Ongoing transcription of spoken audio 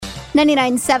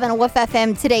99.7 Wolf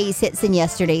FM, today's hits and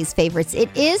yesterday's favorites. It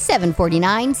is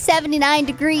 7:49, 79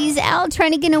 degrees out,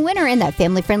 trying to get a winner in that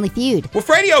family-friendly feud. Wolf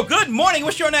Radio, good morning.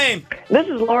 What's your name? This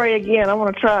is Lori again. I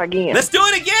want to try again. Let's do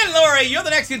it again, Lori. You're the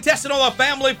next contestant on a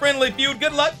family-friendly feud.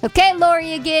 Good luck. Okay,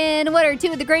 Lori again. What are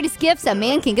two of the greatest gifts a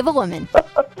man can give a woman?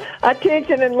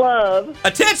 Attention and love.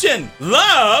 Attention,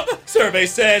 love. Survey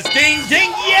says ding,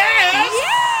 ding, yes.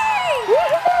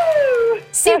 Woo-hoo!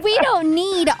 See, we don't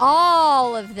need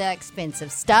all of the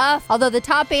expensive stuff, although the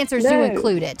top answers do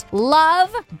include it.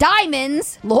 Love,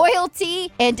 diamonds,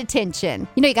 loyalty, and attention.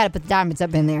 You know you got to put the diamonds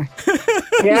up in there.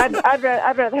 Yeah, I'd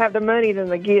rather have the money than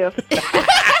the gift.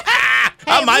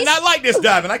 I might not like this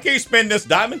diamond. I can't spend this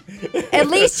diamond. At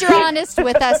least you're honest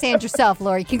with us and yourself,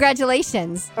 Lori.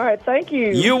 Congratulations. All right, thank you.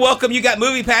 You're welcome. You got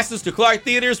movie passes to Clark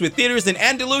Theaters with theaters in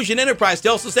Andalusian Enterprise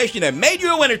Telsa Station that made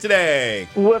you a winner today.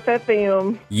 Wolf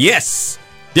FM. Yes.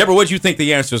 Deborah, what do you think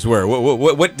the answers were?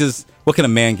 What can a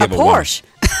man give a Porsche.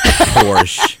 Woman?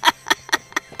 Porsche.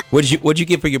 What'd you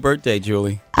get for your birthday,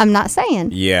 Julie? I'm not saying.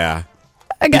 Yeah.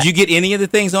 Did you get any of the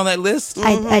things on that list?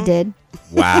 I did.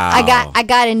 Wow. I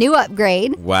got a new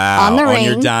upgrade. Wow. On the ring. On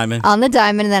your diamond. On the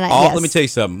diamond, and then yes. Let me tell you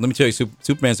something. Let me tell you,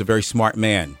 Superman's a very smart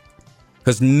man.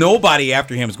 Because nobody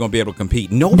after him is going to be able to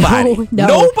compete. Nobody. No.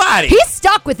 Nobody. He's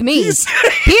stuck with me.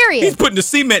 Period. He's putting the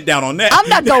cement down on that. I'm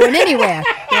not going anywhere.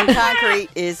 In concrete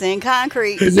is in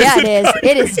concrete. Yeah, it is.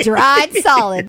 It is dried solid.